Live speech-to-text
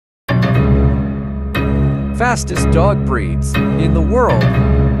Fastest dog breeds in the world.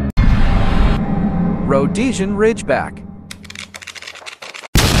 Rhodesian Ridgeback.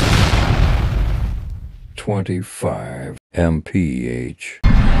 25 mph.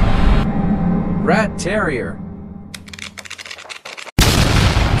 Rat Terrier.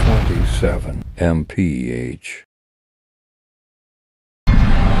 27 mph.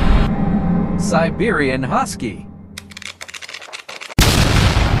 Siberian Husky.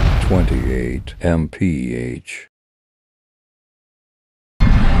 28 mph.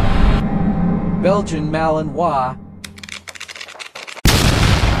 Belgian Malinois.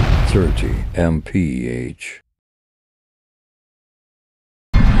 30 mph.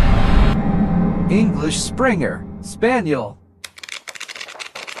 English Springer Spaniel.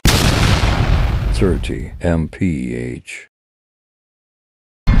 30 mph.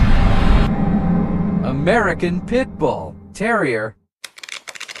 American Pit Bull Terrier.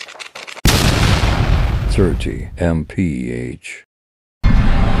 30 mph.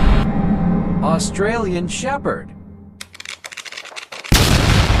 Australian Shepherd.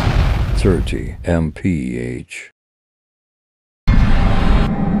 30 mph.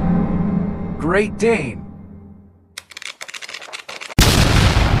 Great Dane.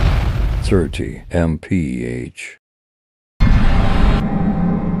 30 mph.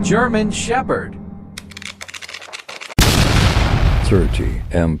 German Shepherd. 30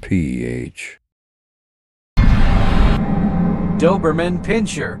 mph. Doberman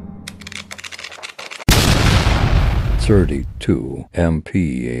Pinscher. 32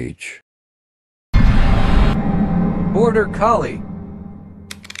 mph. Border Collie.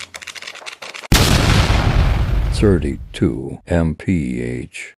 32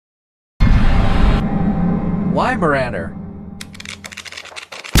 mph. Weimaraner.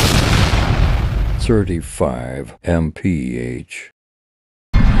 35 mph.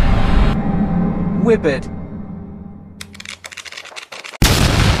 Whippet.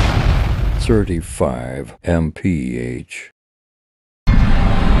 35 mph.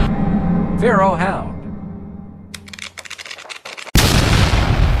 Pharaoh Hound.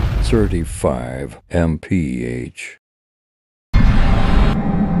 35 mph.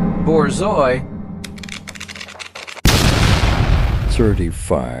 Borzoi.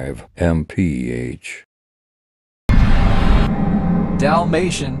 35 mph.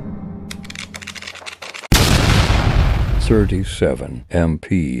 Dalmatian. 37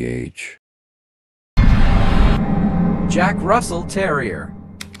 mph. Jack Russell Terrier.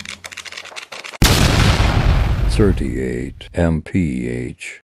 38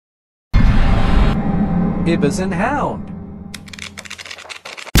 mph. Ibizan Hound.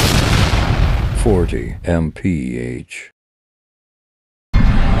 40 mph.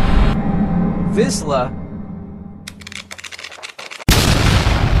 Vizsla.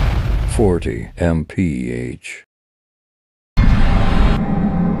 40 mph.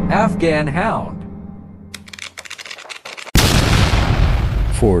 Afghan Hound.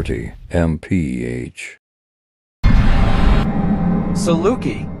 40 mph.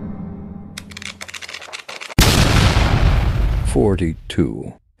 Saluki.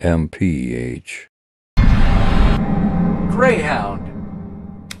 42 mph. Greyhound.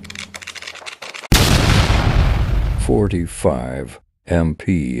 45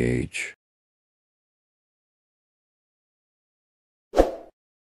 mph.